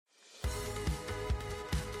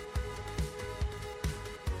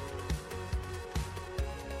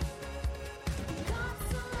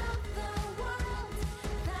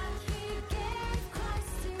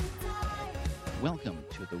Welcome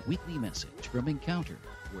to the weekly message from Encounter,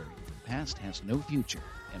 where your past has no future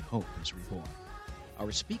and hope is reborn.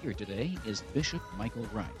 Our speaker today is Bishop Michael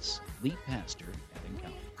Rice, lead pastor at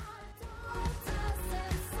Encounter.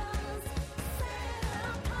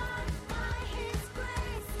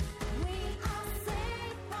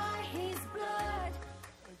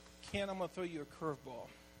 Ken, I'm going to throw you a curveball.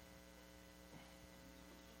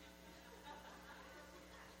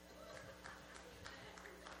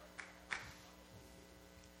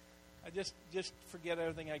 Just forget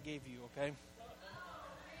everything I gave you, okay?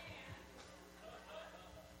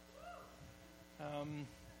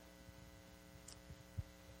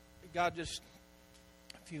 God just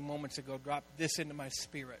a few moments ago dropped this into my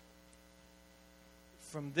spirit.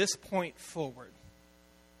 From this point forward,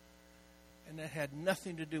 and that had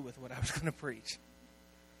nothing to do with what I was going to preach.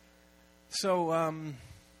 So,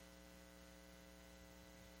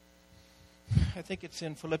 I think it's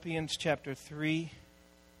in Philippians chapter 3.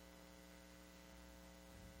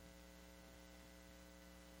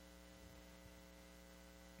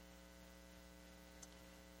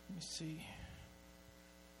 Let me see.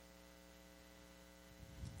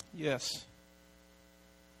 Yes.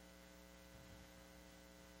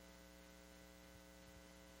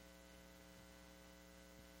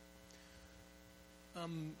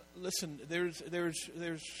 Listen, there's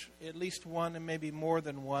at least one and maybe more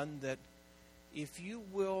than one that if you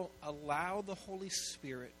will allow the Holy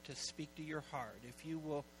Spirit to speak to your heart, if you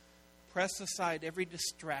will press aside every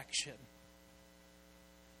distraction,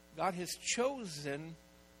 God has chosen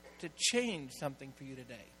to change something for you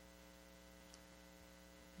today.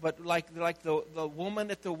 But like the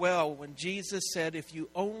woman at the well, when Jesus said, if you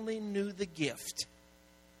only knew the gift,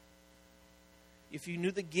 if you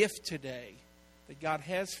knew the gift today that God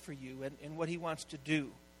has for you and what He wants to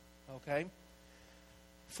do, okay?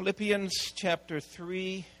 Philippians chapter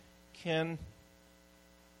 3, Ken,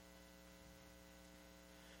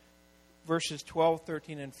 verses 12,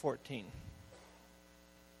 13, and 14.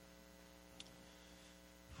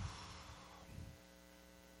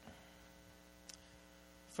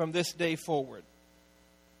 From this day forward,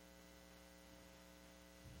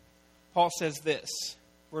 Paul says this,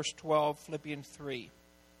 verse 12, Philippians 3.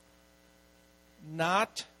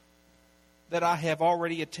 Not that I have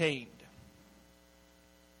already attained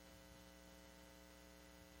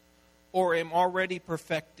or am already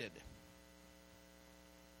perfected,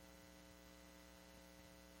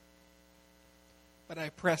 but I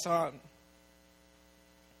press on,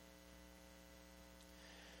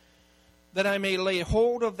 that I may lay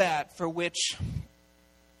hold of that for which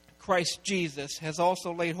Christ Jesus has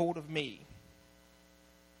also laid hold of me.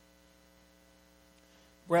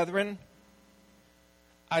 Brethren,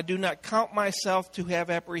 I do not count myself to have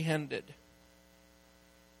apprehended,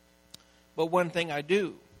 but one thing I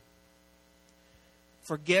do,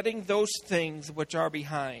 forgetting those things which are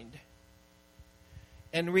behind,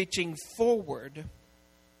 and reaching forward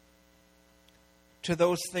to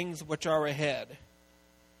those things which are ahead,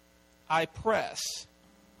 I press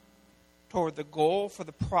toward the goal for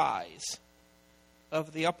the prize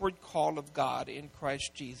of the upward call of God in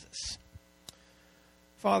Christ Jesus.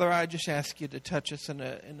 Father, I just ask you to touch us in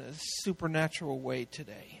a supernatural way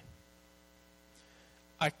today.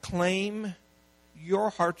 I claim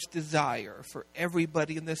your heart's desire for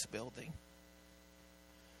everybody in this building.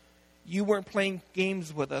 You weren't playing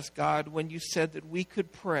games with us, God, when you said that we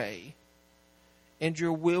could pray and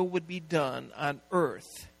your will would be done on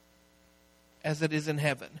earth as it is in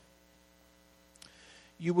heaven.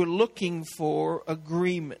 You were looking for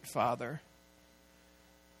agreement, Father.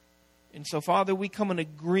 And so, Father, we come in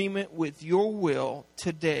agreement with your will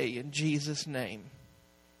today in Jesus' name.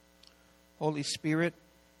 Holy Spirit,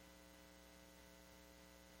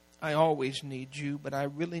 I always need you, but I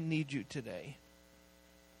really need you today.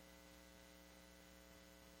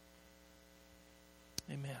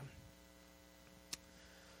 Amen.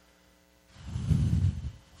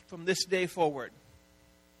 From this day forward,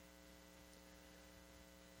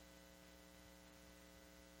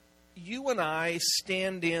 you and I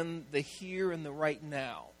stand in the here and the right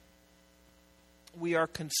now. We are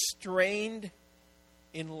constrained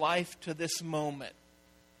in life to this moment.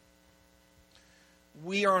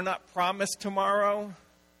 We are not promised tomorrow.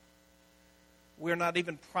 We are not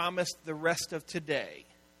even promised the rest of today.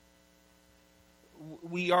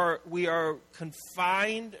 We are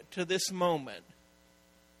confined to this moment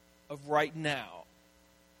of right now.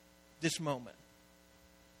 This moment.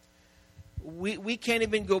 We can't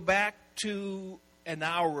even go back to an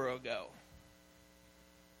hour ago.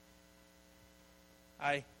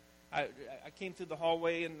 I came through the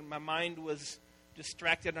hallway and my mind was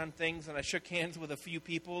distracted on things, and I shook hands with a few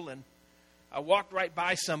people, and I walked right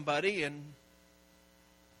by somebody, and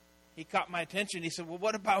he caught my attention. He said, well,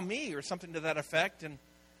 what about me? Or something to that effect. And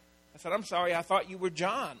I said, I'm sorry, I thought you were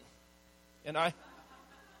John. And I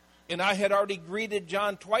had already greeted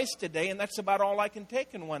John twice today, and that's about all I can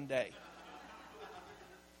take in one day.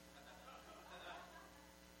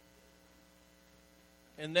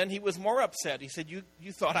 And then he was more upset. He said,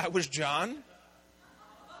 you thought I was John?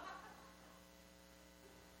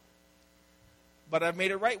 But I've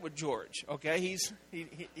made it right with George, okay?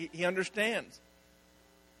 He understands.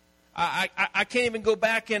 I can't even go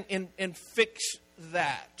back and fix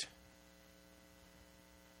that.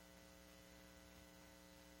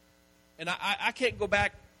 And I can't go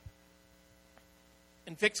back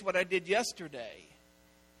and fix what I did yesterday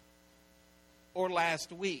or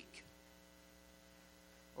last week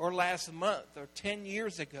or last month or 10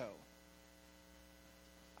 years ago.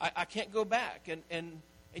 I can't go back. And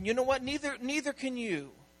you know what? Neither can you.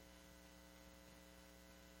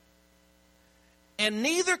 And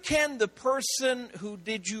neither can the person who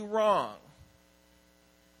did you wrong.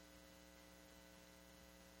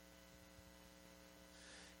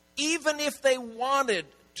 Even if they wanted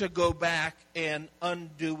to go back and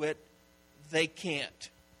undo it, they can't.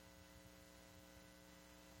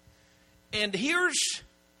 And here's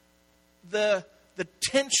the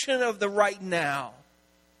tension of the right now.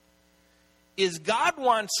 Is God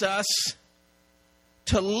wants us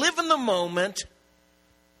to live in the moment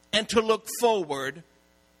and to look forward.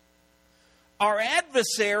 Our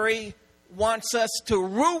adversary wants us to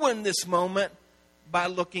ruin this moment by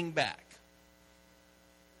looking back.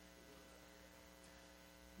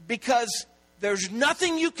 Because there's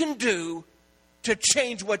nothing you can do to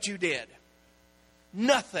change what you did.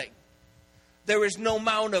 Nothing. There is no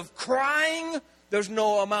amount of crying. There's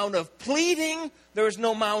no amount of pleading. There is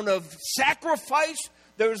no amount of sacrifice.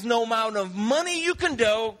 There is no amount of money you can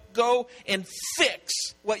go and fix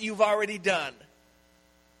what you've already done.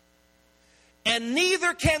 And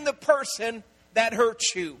neither can the person that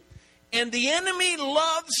hurts you. And the enemy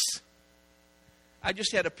loves... I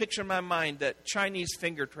just had a picture in my mind, that Chinese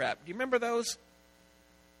finger trap. Do you remember those?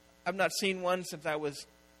 I've not seen one since I was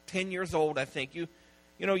 10 years old, I think. You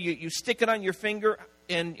stick it on your finger,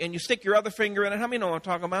 and you stick your other finger in it. How many know what I'm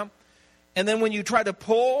talking about? And then when you try to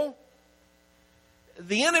pull,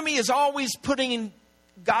 the enemy is always putting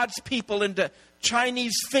God's people into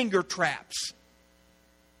Chinese finger traps.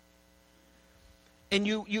 And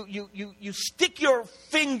you stick your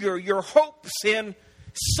finger, your hopes in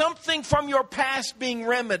something from your past being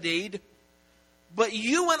remedied, but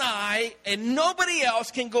you and I and nobody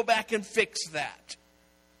else can go back and fix that.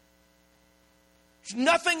 There's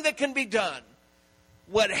nothing that can be done.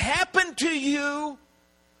 What happened to you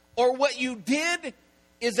or what you did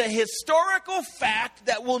is a historical fact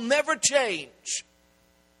that will never change.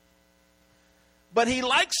 But he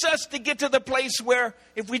likes us to get to the place where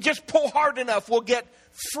if we just pull hard enough, we'll get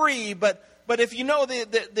free. But if you know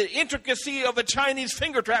the intricacy of a Chinese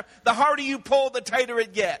finger trap, the harder you pull, the tighter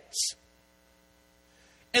it gets.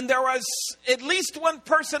 And there was at least one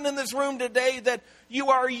person in this room today that you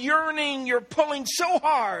are yearning, you're pulling so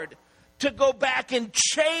hard to go back and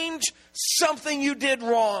change something you did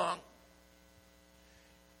wrong.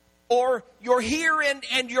 Or you're here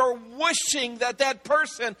and you're wishing that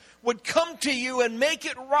person would come to you and make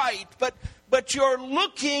it right, but you're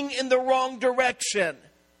looking in the wrong direction.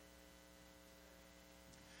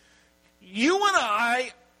 You and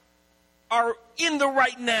I are in the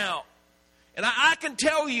right now. And I can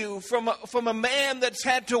tell you from a man that's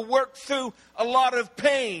had to work through a lot of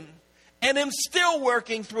pain and am still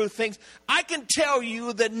working through things, I can tell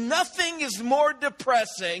you that nothing is more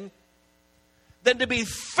depressing than to be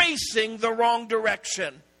facing the wrong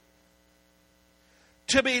direction.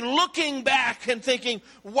 To be looking back and thinking,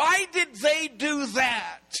 why did they do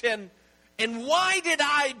that? And why did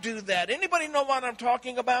I do that? Anybody know what I'm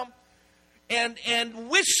talking about? And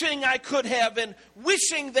wishing I could have, and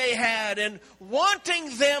wishing they had, and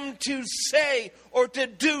wanting them to say or to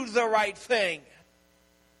do the right thing.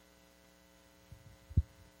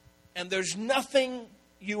 And there's nothing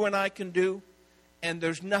you and I can do, and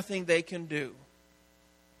there's nothing they can do.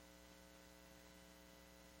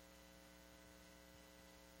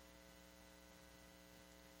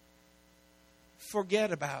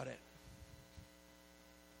 Forget about it.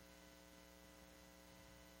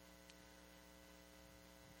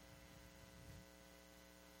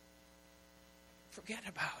 Forget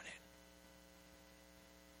about it.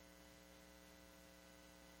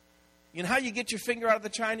 You know how you get your finger out of the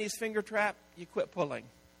Chinese finger trap? You quit pulling.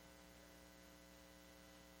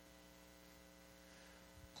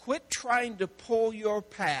 Quit trying to pull your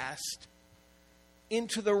past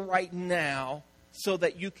into the right now so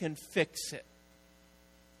that you can fix it.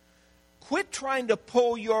 Quit trying to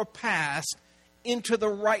pull your past into the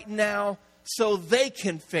right now so they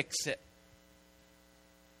can fix it.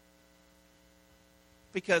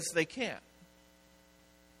 Because they can't.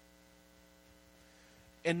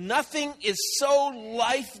 And nothing is so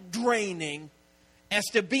life-draining as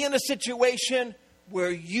to be in a situation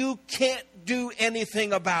where you can't do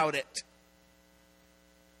anything about it.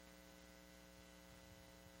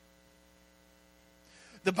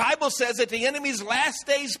 The Bible says that the enemy's last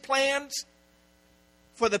days plans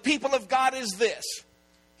for the people of God is this.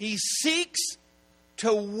 He seeks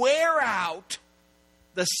to wear out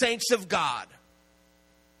the saints of God.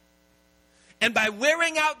 And by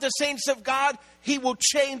wearing out the saints of God, he will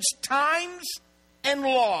change times and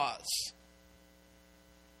laws.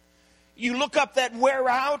 You look up that wear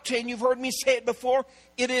out, and you've heard me say it before.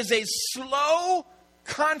 It is a slow,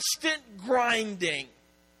 constant grinding.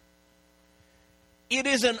 It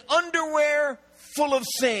is an underwear full of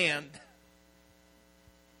sand.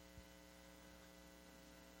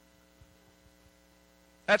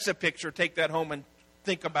 That's a picture. Take that home and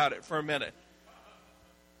think about it for a minute.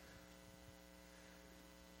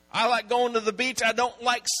 I like going to the beach. I don't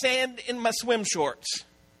like sand in my swim shorts.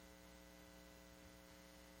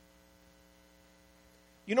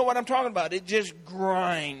 You know what I'm talking about? It just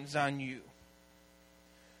grinds on you.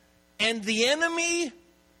 And the enemy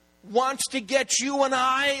wants to get you and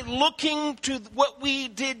I looking to what we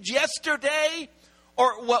did yesterday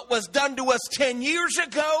or what was done to us 10 years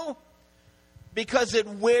ago because it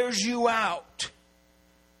wears you out.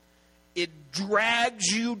 It drags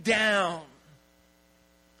you down.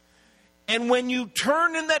 And when you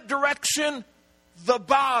turn in that direction, the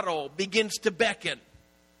bottle begins to beckon.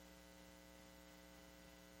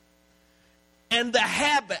 And the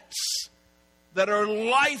habits that are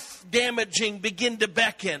life-damaging begin to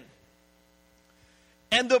beckon.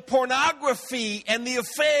 And the pornography and the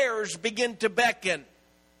affairs begin to beckon.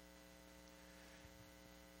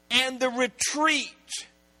 And the retreat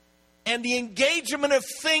and the engagement of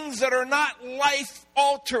things that are not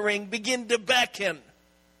life-altering begin to beckon.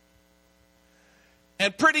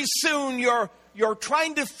 And pretty soon you're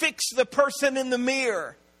trying to fix the person in the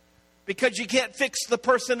mirror because you can't fix the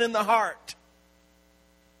person in the heart.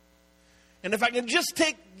 And if I can just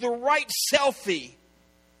take the right selfie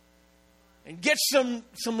and get some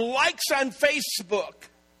likes on Facebook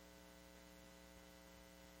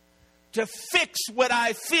to fix what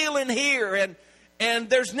I feel and hear, and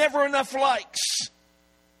there's never enough likes.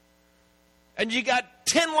 And you got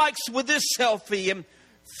 10 likes with this selfie and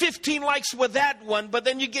 15 likes with that one, but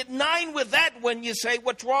then you get 9 with that one, you say,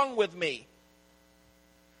 what's wrong with me?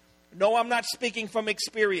 No, I'm not speaking from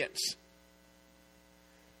experience.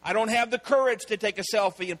 I don't have the courage to take a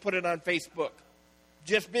selfie and put it on Facebook.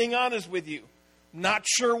 Just being honest with you. Not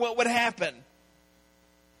sure what would happen.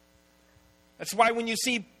 That's why when you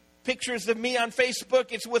see pictures of me on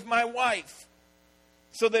Facebook, it's with my wife.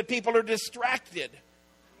 So that people are distracted.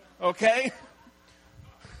 Okay?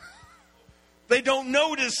 They don't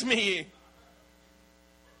notice me.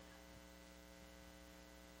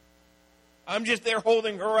 I'm just there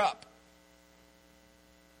holding her up.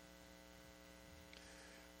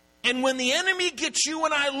 And when the enemy gets you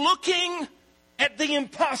and I looking at the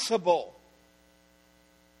impossible,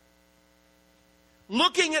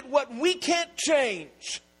 looking at what we can't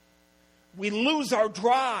change, we lose our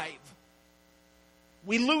drive.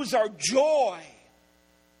 We lose our joy.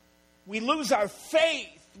 We lose our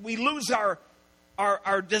faith. We lose our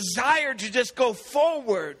desire to just go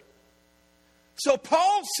forward. So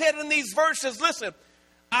Paul said in these verses, listen,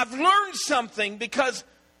 I've learned something because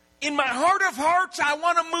in my heart of hearts, I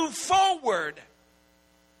want to move forward.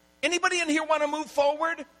 Anybody in here want to move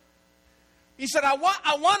forward? He said, I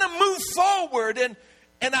want to move forward. And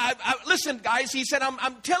I listen, guys, he said,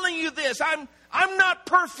 I'm telling you this. I'm not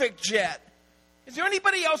perfect yet. Is there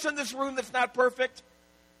anybody else in this room that's not perfect?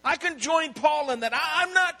 I can join Paul in that.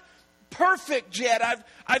 I'm not perfect yet.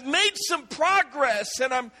 I've made some progress,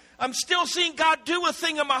 and I'm still seeing God do a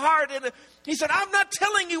thing in my heart. And he said, I'm not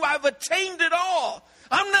telling you I've attained it all.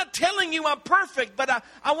 I'm not telling you I'm perfect, but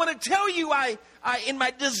I want to tell you I in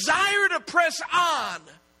my desire to press on,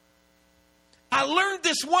 I learned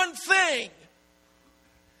this one thing.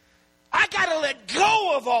 I got to let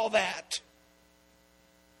go of all that.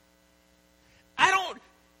 I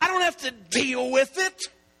don't have to deal with it.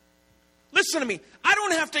 Listen to me. I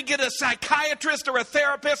don't have to get a psychiatrist or a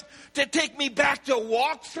therapist to take me back to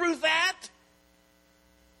walk through that.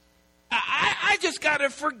 I just got to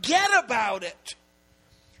forget about it.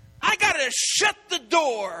 I got to shut the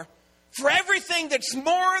door for everything that's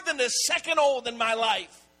more than a second old in my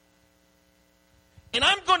life. And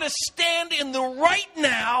I'm going to stand in the right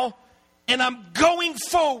now, and I'm going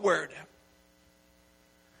forward.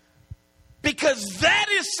 Because that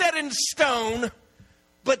is set in stone,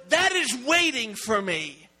 but that is waiting for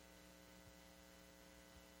me.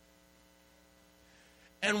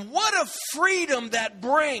 And what a freedom that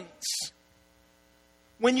brings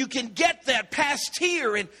when you can get that past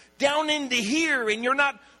here and down into here, and you're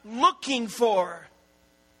not looking for.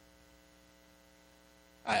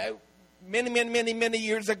 Many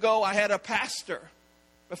years ago, I had a pastor.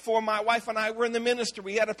 Before my wife and I were in the ministry,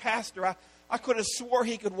 we had a pastor. I could have swore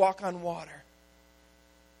he could walk on water.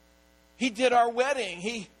 He did our wedding.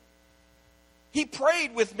 He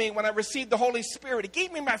prayed with me when I received the Holy Spirit. He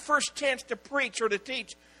gave me my first chance to preach or to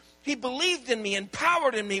teach. He believed in me,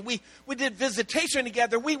 empowered in me. We did visitation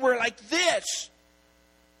together. We were like this.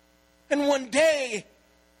 And one day,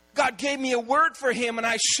 God gave me a word for him, and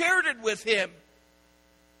I shared it with him.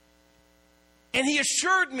 And he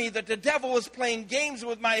assured me that the devil was playing games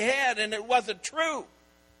with my head, and it wasn't true.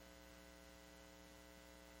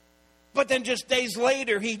 But then just days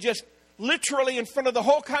later, he just literally in front of the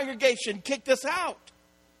whole congregation kicked us out.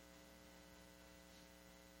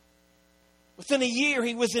 Within a year,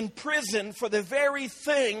 he was in prison for the very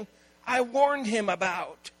thing I warned him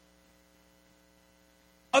about.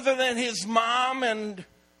 Other than his mom and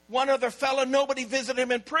one other fellow, nobody visited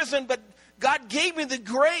him in prison, but God gave me the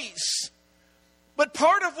grace. But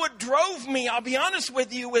part of what drove me, I'll be honest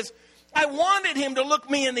with you, is I wanted him to look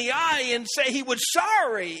me in the eye and say he was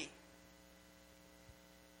sorry.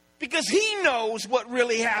 Because he knows what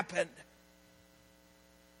really happened.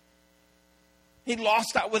 He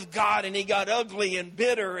lost out with God, and he got ugly and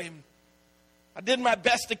bitter. And I did my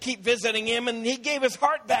best to keep visiting him, and he gave his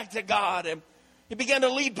heart back to God. And he began to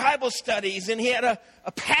lead Bible studies, and he had a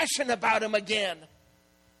passion about him again.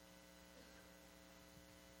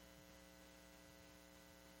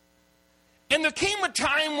 And there came a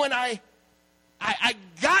time when I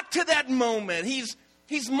got to that moment.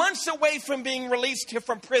 He's months away from being released here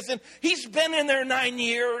from prison. He's been in there 9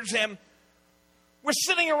 years, and we're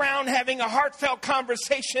sitting around having a heartfelt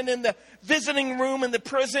conversation in the visiting room in the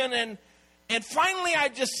prison. And finally I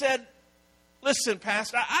just said, listen,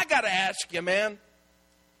 Pastor, I got to ask you, man.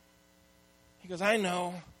 He goes, I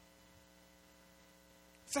know. I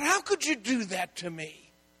said, how could you do that to me?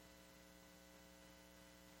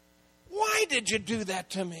 Why did you do that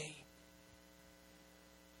to me?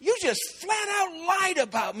 You just flat out lied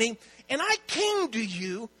about me, and I came to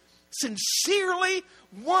you sincerely,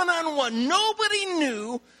 one-on-one. Nobody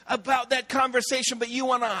knew about that conversation but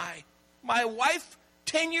you and I. My wife,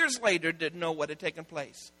 10 years later, didn't know what had taken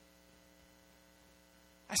place.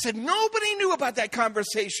 I said, nobody knew about that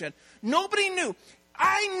conversation. Nobody knew.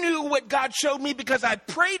 I knew what God showed me because I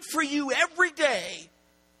prayed for you every day.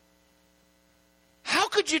 How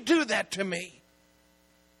could you do that to me?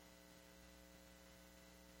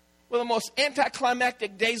 One of the most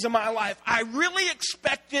anticlimactic days of my life. I really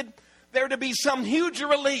expected there to be some huge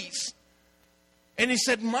release. And he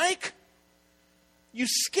said, Mike, you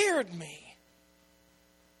scared me.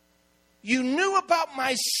 You knew about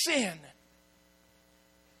my sin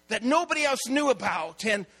that nobody else knew about.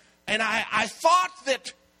 And I thought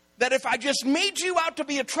that if I just made you out to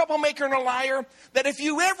be a troublemaker and a liar, that if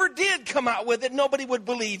you ever did come out with it, nobody would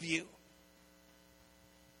believe you.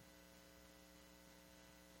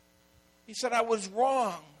 He said, I was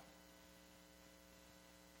wrong.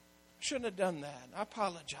 Shouldn't have done that. I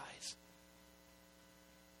apologize.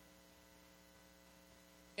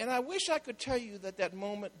 And I wish I could tell you that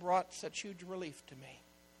moment brought such huge relief to me.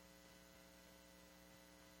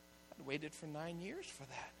 I'd waited for 9 years for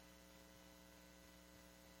that.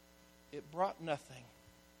 It brought nothing.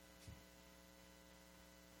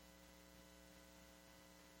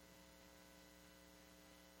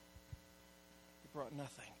 It brought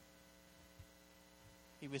nothing.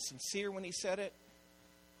 He was sincere when he said it.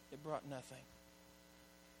 It brought nothing.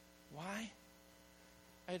 Why?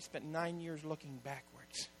 I had spent 9 years looking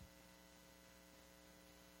backwards.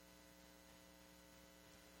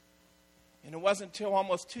 And it wasn't until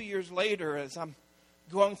almost 2 years later, as I'm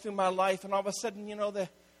going through my life, and all of a sudden, you know, the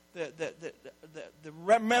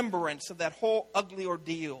remembrance of that whole ugly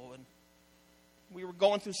ordeal. And we were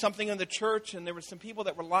going through something in the church, and there were some people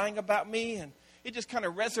that were lying about me, and it just kind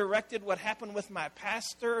of resurrected what happened with my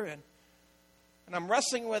pastor, and I'm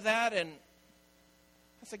wrestling with that, and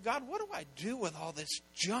I said, God, what do I do with all this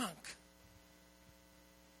junk?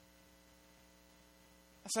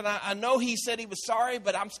 I said, I know he said he was sorry,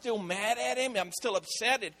 but I'm still mad at him. I'm still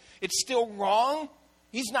upset. It's still wrong.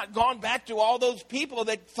 He's not gone back to all those people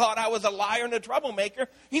that thought I was a liar and a troublemaker.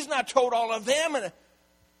 He's not told all of them. And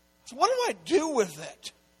so what do I do with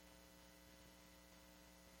it?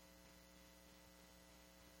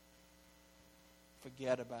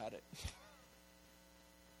 Forget about it.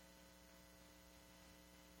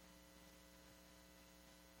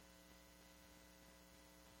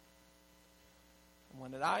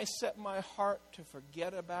 When I set my heart to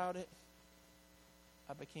forget about it,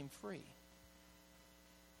 I became free.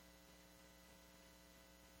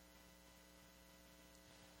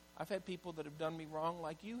 I've had people that have done me wrong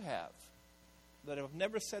like you have, that have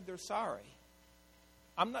never said they're sorry.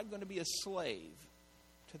 I'm not going to be a slave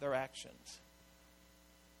to their actions.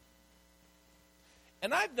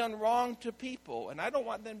 And I've done wrong to people, and I don't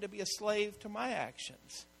want them to be a slave to my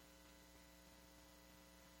actions.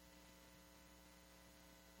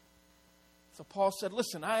 So Paul said,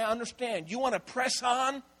 listen, I understand. You want to press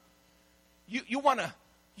on? You want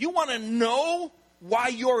to know why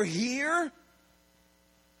you're here?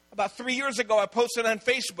 About 3 years ago, I posted on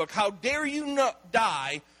Facebook, how dare you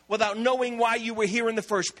die without knowing why you were here in the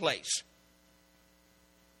first place?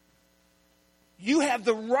 You have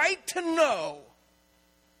the right to know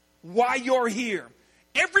why you're here.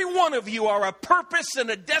 Every one of you are a purpose and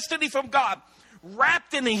a destiny from God,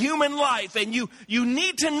 wrapped in a human life, and you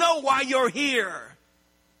need to know why you're here.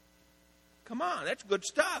 Come on, that's good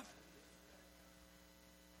stuff.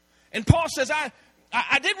 And Paul says,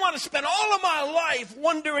 I didn't want to spend all of my life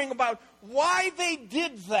wondering about why they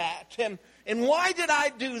did that, and why did I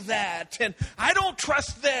do that, and I don't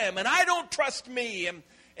trust them, and I don't trust me,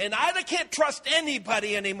 and I can't trust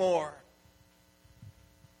anybody anymore.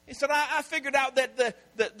 He said, I figured out that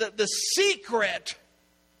the secret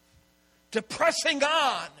to pressing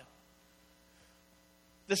on,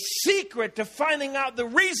 the secret to finding out the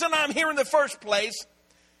reason I'm here in the first place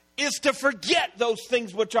is to forget those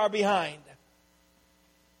things which are behind.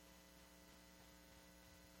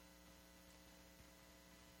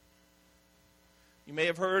 You may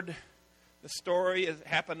have heard the story. It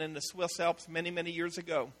happened in the Swiss Alps many, many years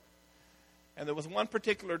ago. And there was one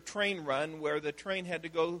particular train run where the train had to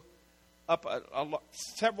go up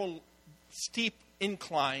several steep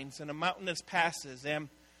inclines and a mountainous passes. And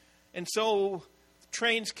so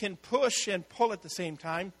trains can push and pull at the same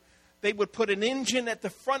time. They would put an engine at the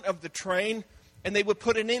front of the train, and they would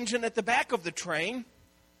put an engine at the back of the train.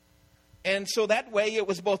 And so that way it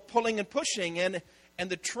was both pulling and pushing. And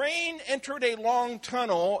the train entered a long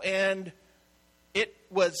tunnel, and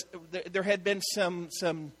there had been some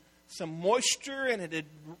moisture, and it had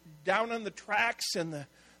down on the tracks, and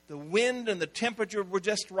the wind and the temperature were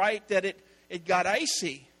just right that it got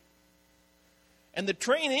icy. And the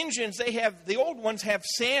train engines, the old ones have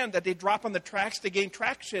sand that they drop on the tracks to gain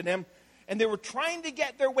traction. And they were trying to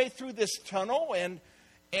get their way through this tunnel,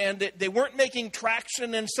 and they weren't making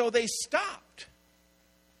traction, and so they stopped.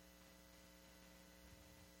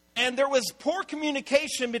 And there was poor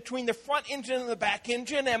communication between the front engine and the back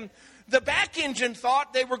engine, and the back engine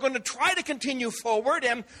thought they were going to try to continue forward,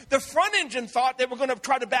 and the front engine thought they were going to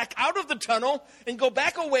try to back out of the tunnel and go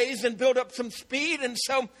back a ways and build up some speed. And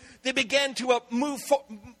so they began to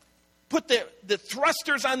put the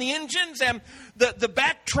thrusters on the engines, and the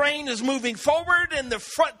back train is moving forward, and the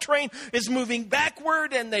front train is moving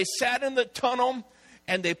backward, and they sat in the tunnel,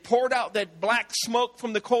 and they poured out that black smoke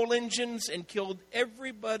from the coal engines and killed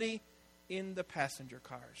everybody in the passenger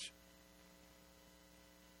cars.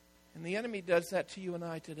 And the enemy does that to you and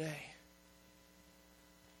I today.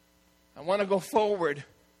 I want to go forward.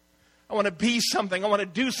 I want to be something. I want to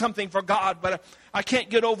do something for God, but I can't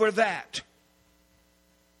get over that.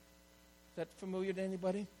 Is that familiar to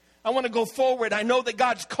anybody? I want to go forward. I know that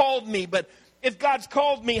God's called me, but if God's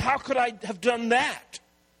called me, how could I have done that?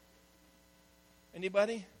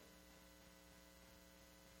 Anybody?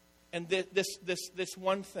 And this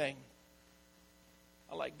one thing.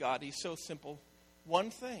 I like God. He's so simple.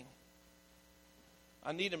 One thing.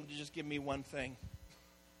 I need him to just give me one thing.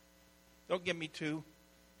 Don't give me two.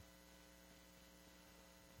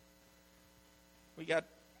 We got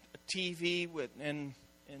a TV and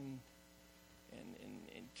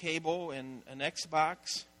cable and an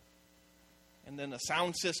Xbox, and then a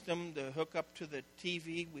sound system to hook up to the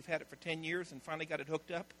TV. We've had it for 10 years and finally got it hooked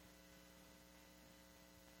up.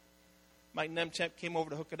 Mike Nemchek came over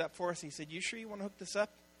to hook it up for us. He said, "You sure you want to hook this up?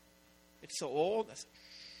 It's so old." I said,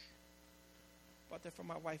 bought that for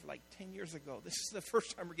my wife like 10 years ago. This is the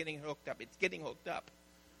first time we're getting it hooked up. It's getting hooked up.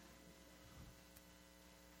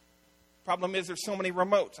 Problem is there's so many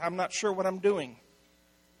remotes. I'm not sure what I'm doing.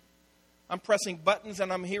 I'm pressing buttons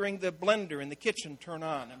and I'm hearing the blender in the kitchen turn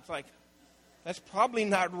on. I'm like, that's probably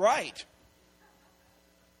not right.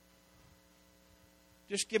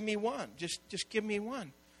 Just give me one. Just give me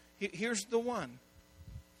one. Here's the one.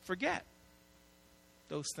 Forget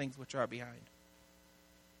those things which are behind.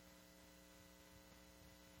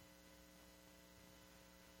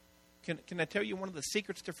 Can I tell you one of the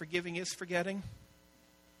secrets to forgiving is forgetting?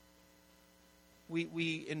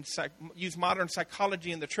 We use modern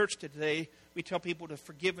psychology in the church today. We tell people to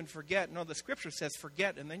forgive and forget. No, the Scripture says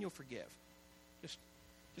forget and then you'll forgive.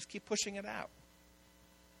 Just keep pushing it out.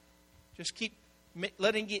 Just keep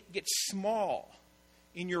letting it get small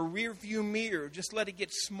in your rear view mirror. Just let it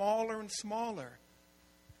get smaller and smaller.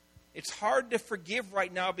 It's hard to forgive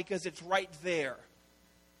right now because it's right there.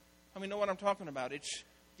 I mean, know what I'm talking about? It's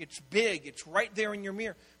big. It's right there in your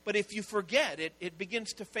mirror. But if you forget, it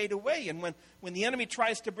begins to fade away. And when the enemy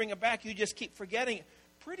tries to bring it back, you just keep forgetting it.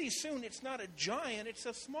 Pretty soon, it's not a giant. It's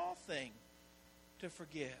a small thing to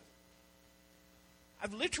forgive.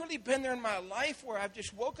 I've literally been there in my life where I've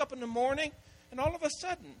just woke up in the morning and all of a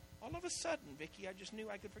sudden, Vicki, I just knew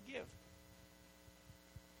I could forgive.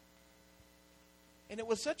 And it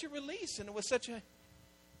was such a release, and it was such a,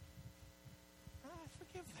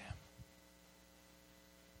 forgive them.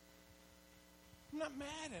 I'm not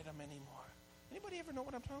mad at them anymore. Anybody ever know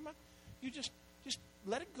what I'm talking about? You just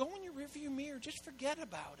let it go in your rearview mirror. Just forget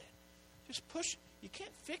about it. Just push. You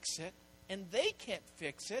can't fix it, and they can't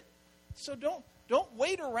fix it. So don't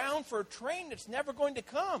wait around for a train that's never going to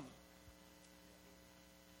come.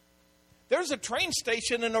 There's a train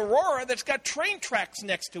station in Aurora that's got train tracks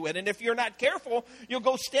next to it. And if you're not careful, you'll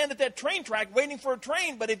go stand at that train track waiting for a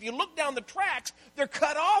train. But if you look down the tracks, they're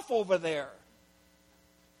cut off over there.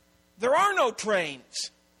 There are no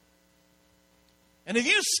trains. And if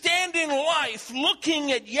you stand in life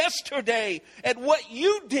looking at yesterday, at what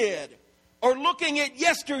you did, or looking at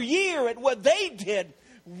yesteryear, at what they did,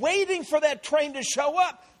 waiting for that train to show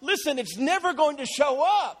up, listen, it's never going to show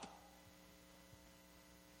up.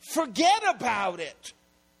 Forget about it.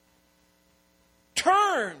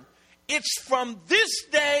 Turn. It's from this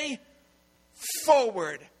day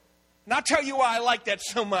forward. And I'll tell you why I like that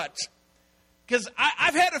so much. Because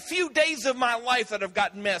I've had a few days of my life that have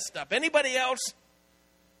gotten messed up. Anybody else?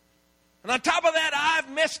 And on top of that,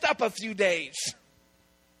 I've messed up a few days.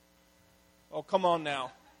 Oh, come on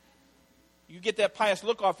now. You get that pious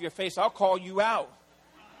look off your face, I'll call you out.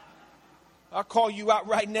 I'll call you out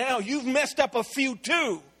right now. You've messed up a few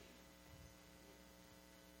too.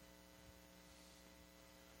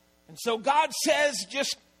 And so God says,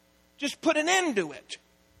 just put an end to it.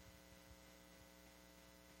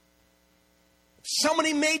 If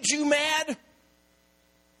somebody made you mad,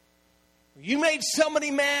 or you made somebody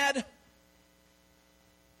mad,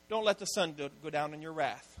 don't let the sun go down in your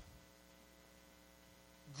wrath.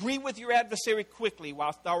 Agree with your adversary quickly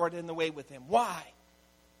whilst thou art in the way with him. Why?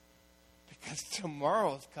 Because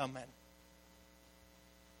tomorrow's coming.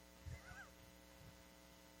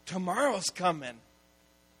 Tomorrow's coming.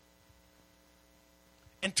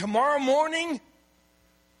 And tomorrow morning,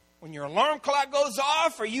 when your alarm clock goes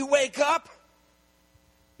off or you wake up,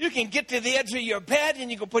 you can get to the edge of your bed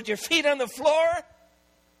and you can put your feet on the floor.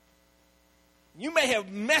 You may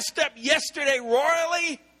have messed up yesterday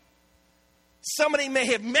royally. Somebody may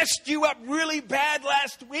have messed you up really bad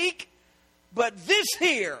last week. But this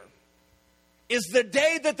here is the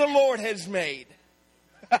day that the Lord has made.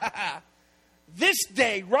 This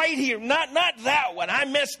day right here, not that one. I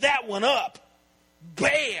messed that one up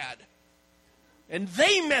bad. And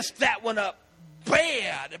they messed that one up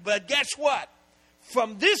bad. But guess what?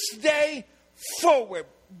 From this day forward,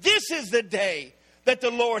 this is the day that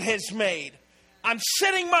the Lord has made. I'm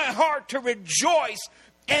setting my heart to rejoice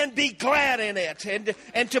and be glad in it.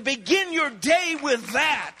 And to begin your day with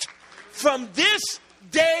that. From this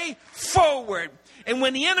day forward. And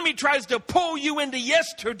when the enemy tries to pull you into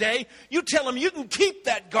yesterday, you tell him you can keep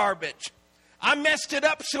that garbage. I messed it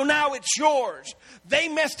up, so now it's yours. They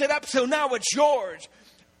messed it up, so now it's yours.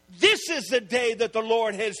 This is the day that the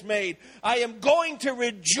Lord has made. I am going to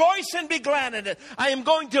rejoice and be glad in it. I am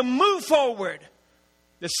going to move forward.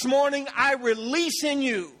 This morning, I release in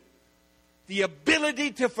you the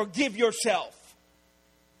ability to forgive yourself.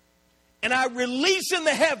 And I release in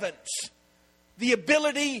the heavens the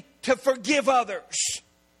ability to forgive others.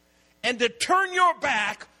 And to turn your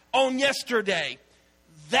back on yesterday.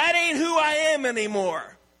 That ain't who I am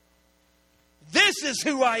anymore. This is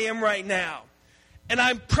who I am right now. And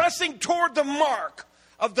I'm pressing toward the mark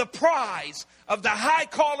of the prize of the high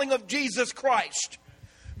calling of Jesus Christ.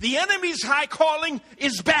 The enemy's high calling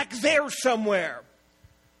is back there somewhere.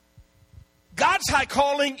 God's high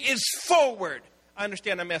calling is forward. I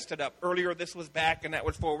understand I messed it up. Earlier this was back and that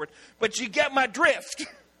was forward. But you get my drift.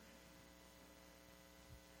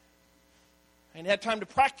 I ain't had time to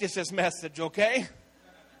practice this message, okay?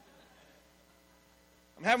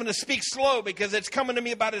 I'm having to speak slow because it's coming to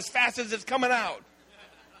me about as fast as it's coming out.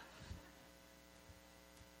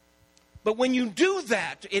 But when you do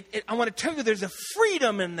that, I want to tell you there's a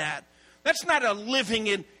freedom in that. That's not a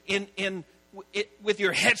living with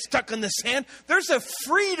your head stuck in the sand. There's a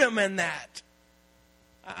freedom in that.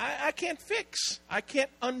 I can't fix. I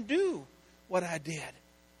can't undo what I did.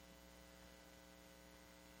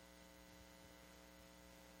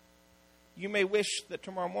 You may wish that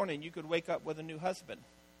tomorrow morning you could wake up with a new husband.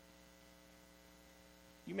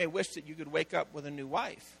 You may wish that you could wake up with a new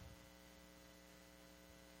wife.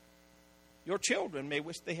 Your children may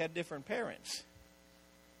wish they had different parents.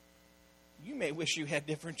 You may wish you had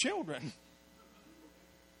different children.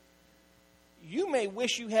 You may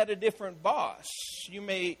wish you had a different boss.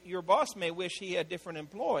 Your boss may wish he had different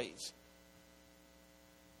employees.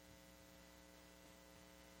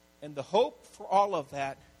 And the hope for all of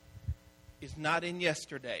that is not in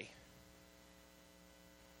yesterday.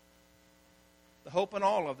 The hope in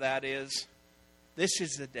all of that is this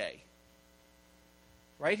is the day.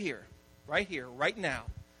 Right here, right now.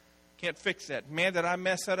 Can't fix that. Man, did I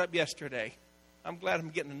mess that up yesterday. I'm glad I'm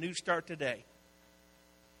getting a new start today.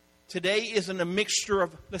 Today isn't a mixture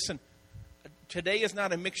of, listen, today is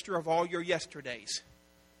not a mixture of all your yesterdays.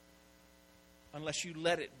 Unless you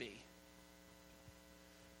let it be.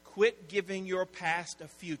 Quit giving your past a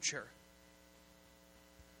future.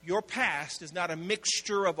 Your past is not a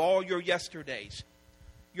mixture of all your yesterdays.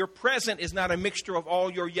 Your present is not a mixture of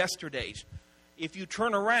all your yesterdays. If you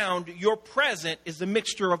turn around, your present is a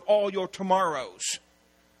mixture of all your tomorrows.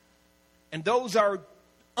 And those are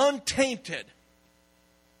untainted.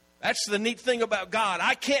 That's the neat thing about God.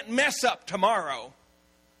 I can't mess up tomorrow.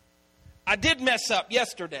 I did mess up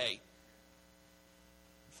yesterday.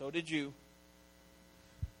 So did you.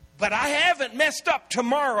 But I haven't messed up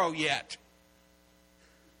tomorrow yet.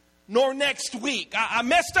 Nor next week. I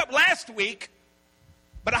messed up last week,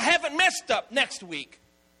 but I haven't messed up next week.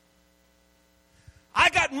 I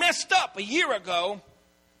got messed up a year ago,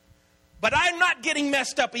 but I'm not getting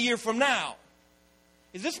messed up a year from now.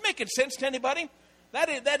 Is this making sense to anybody? That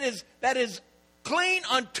is clean,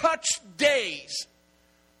 untouched days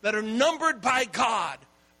that are numbered by God,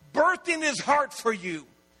 birthed in His heart for you,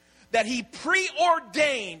 that He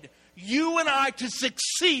preordained you and I to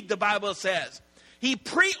succeed, the Bible says. He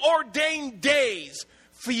preordained days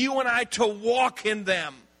for you and I to walk in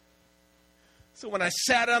them. So when I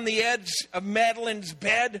sat on the edge of Madeline's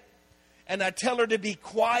bed and I tell her to be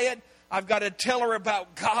quiet, I've got to tell her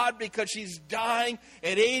about God because she's dying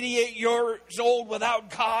at 88 years old without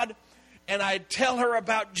God. And I tell her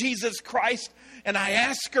about Jesus Christ. And I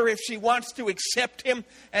ask her if she wants to accept Him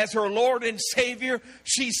as her Lord and Savior.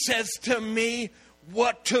 She says to me,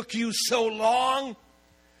 "What took you so long?"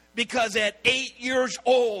 Because at 8 years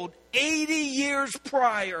old, 80 years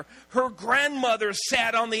prior, her grandmother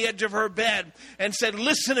sat on the edge of her bed and said,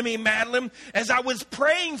 "Listen to me, Madeline. As I was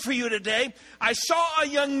praying for you today, I saw a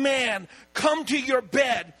young man come to your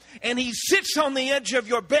bed, and he sits on the edge of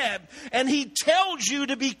your bed, and he tells you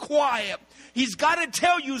to be quiet. He's got to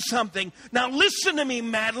tell you something. Now listen to me,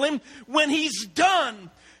 Madeline. When he's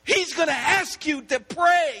done, he's going to ask you to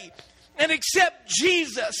pray and accept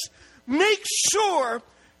Jesus. Make sure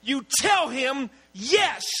you tell him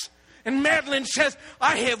yes." And Madeline says,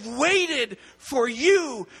 "I have waited for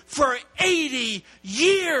you for 80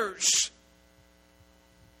 years.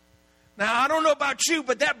 Now, I don't know about you,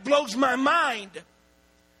 but that blows my mind.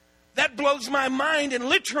 That blows my mind. And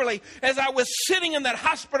literally, as I was sitting in that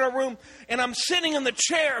hospital room, and I'm sitting in the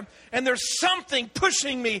chair, and there's something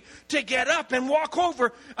pushing me to get up and walk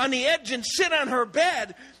over on the edge and sit on her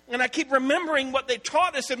bed. And I keep remembering what they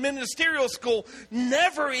taught us in ministerial school.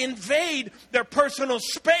 Never invade their personal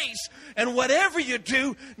space. And whatever you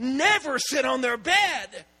do, never sit on their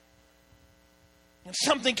bed. And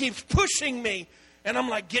something keeps pushing me. And I'm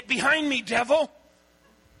like, "Get behind me, devil."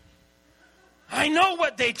 I know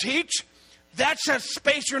what they teach. That's a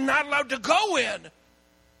space you're not allowed to go in.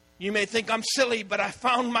 You may think I'm silly, but I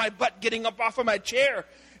found my butt getting up off of my chair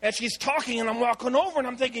as she's talking, and I'm walking over, and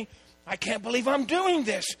I'm thinking, I can't believe I'm doing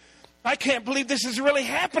this. I can't believe this is really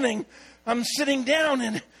happening. I'm sitting down,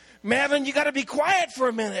 and Madeline, you got to be quiet for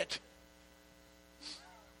a minute.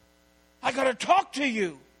 I got to talk to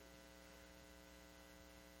you.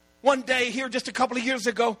 One day here, just a couple of years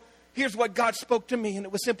ago, here's what God spoke to me, and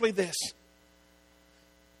it was simply this.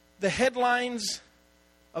 The headlines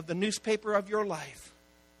of the newspaper of your life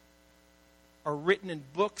are written in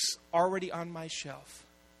books already on my shelf.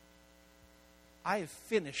 I have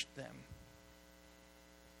finished them.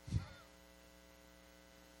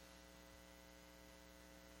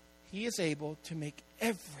 He is able to make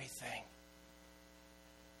everything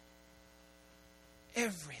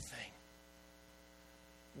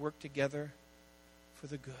work together for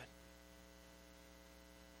the good.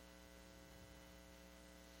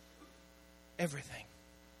 Everything.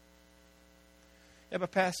 Yeah,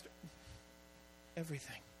 but Pastor,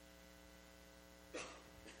 everything.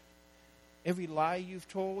 Every lie you've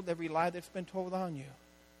told, every lie that's been told on you.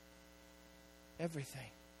 Everything.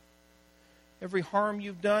 Every harm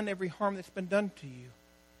you've done, every harm that's been done to you.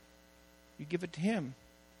 You give it to Him.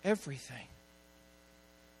 Everything.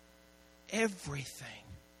 Everything.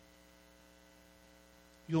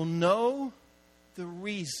 You'll know the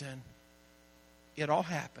reason it all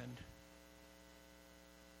happened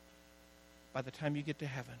by the time you get to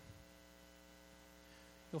heaven.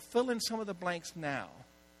 You'll fill in some of the blanks now.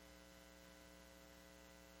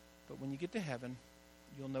 But when you get to heaven,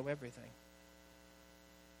 you'll know everything.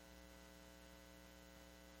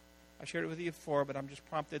 I shared it with you before, but I'm just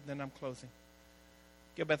prompted, and then I'm closing.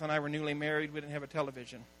 Gilbeth and I were newly married. We didn't have a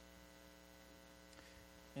television.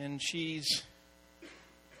 And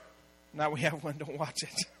now we have one, don't watch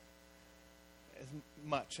it as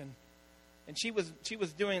much. And she was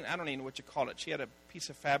doing, I don't even know what you call it. She had a piece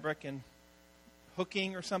of fabric and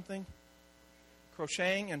hooking or something,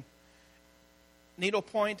 crocheting and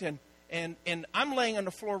needlepoint, and I'm laying on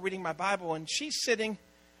the floor reading my Bible, and she's sitting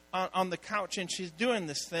on the couch, and she's doing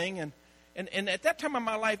this thing, and at that time of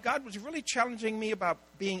my life, God was really challenging me about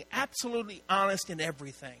being absolutely honest in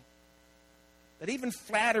everything. That even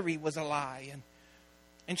flattery was a lie,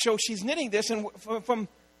 and so she's knitting this, and from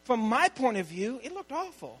my point of view, it looked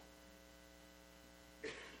awful.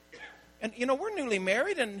 And we're newly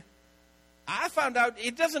married, and I found out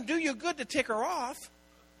it doesn't do you good to tick her off.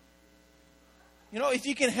 If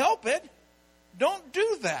you can help it, don't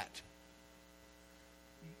do that.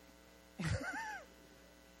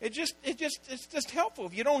 It's just helpful.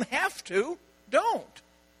 If you don't have to, don't.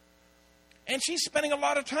 And she's spending a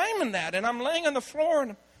lot of time in that. And I'm laying on the floor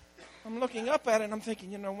and I'm looking up at it and I'm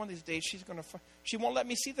thinking, one of these days she won't let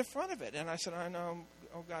me see the front of it. And I said, I know,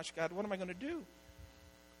 oh gosh, God, what am I going to do?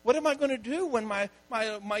 What am I going to do when my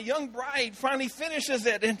young bride finally finishes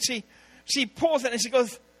it and she pulls it and she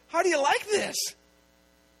goes, how do you like this?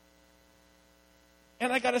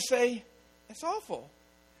 And I got to say, it's awful.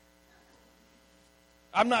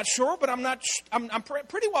 I'm not sure, but I'm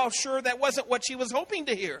pretty well sure that wasn't what she was hoping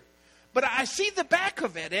to hear. But I see the back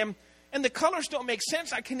of it, and the colors don't make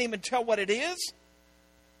sense. I can't even tell what it is.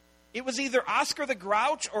 It was either Oscar the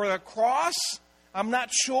Grouch or a cross. I'm not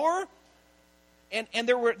sure. And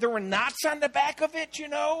there were knots on the back of it,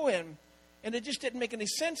 and it just didn't make any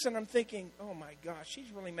sense. And I'm thinking, oh my gosh,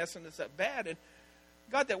 she's really messing this up bad. And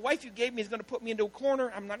God, that wife you gave me is going to put me into a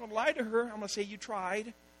corner. I'm not going to lie to her. I'm going to say, you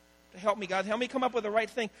tried to help me, God. Help me come up with the right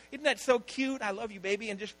thing. Isn't that so cute? I love you, baby.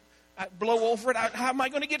 And just blow over it. How am I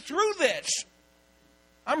going to get through this?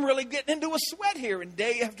 I'm really getting into a sweat here. And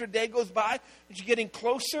day after day goes by. And she's getting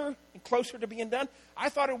closer and closer to being done. I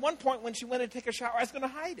thought at one point when she went to take a shower, I was going to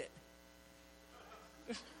hide it.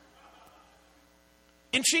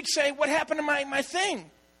 And she'd say, what happened to my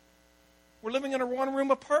thing? We're living in a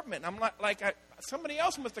one-room apartment. I'm like somebody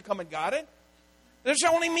else must have come and got it. There's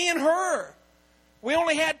only me and her. We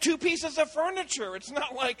only had 2 pieces of furniture. It's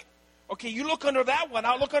not like, okay, you look under that one,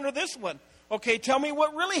 I'll look under this one. Okay, tell me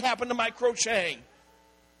what really happened to my crocheting.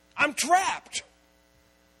 I'm trapped.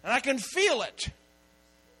 And I can feel it.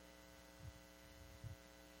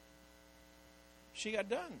 She got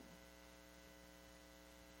done.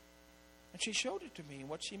 And she showed it to me, and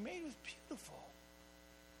what she made was beautiful.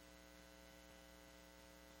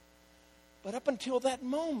 But up until that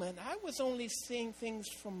moment, I was only seeing things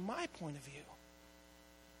from my point of view.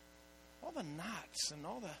 All the knots and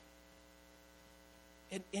all the...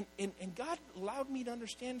 And God allowed me to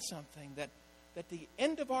understand something, that the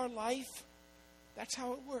end of our life, that's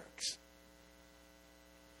how it works.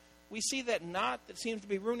 We see that knot that seems to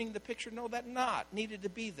be ruining the picture. No, that knot needed to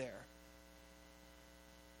be there.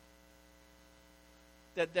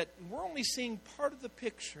 That we're only seeing part of the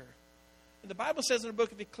picture. And the Bible says in the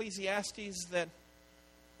book of Ecclesiastes that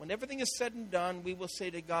when everything is said and done, we will say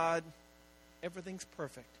to God, everything's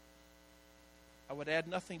perfect. I would add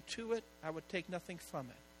nothing to it. I would take nothing from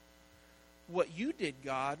it. What you did,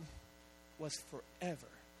 God, was forever.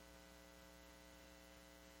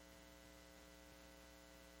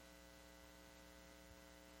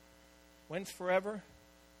 When's forever?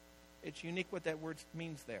 It's unique what that word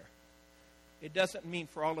means there. It doesn't mean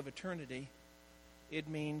for all of eternity. It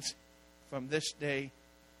means from this day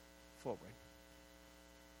forward.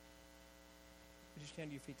 Would you stand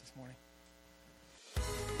to your feet this morning?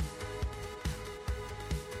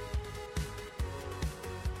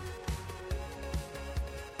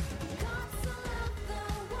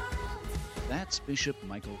 That's Bishop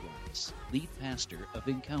Michael Rice, lead pastor of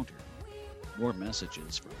Encounter. More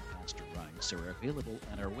messages from Pastor Rice are available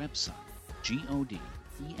at our website, godenc.com.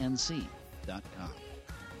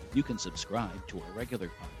 You can subscribe to our regular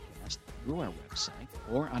podcast through our website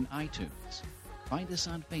or on iTunes. Find us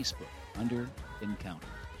on Facebook under Encounter.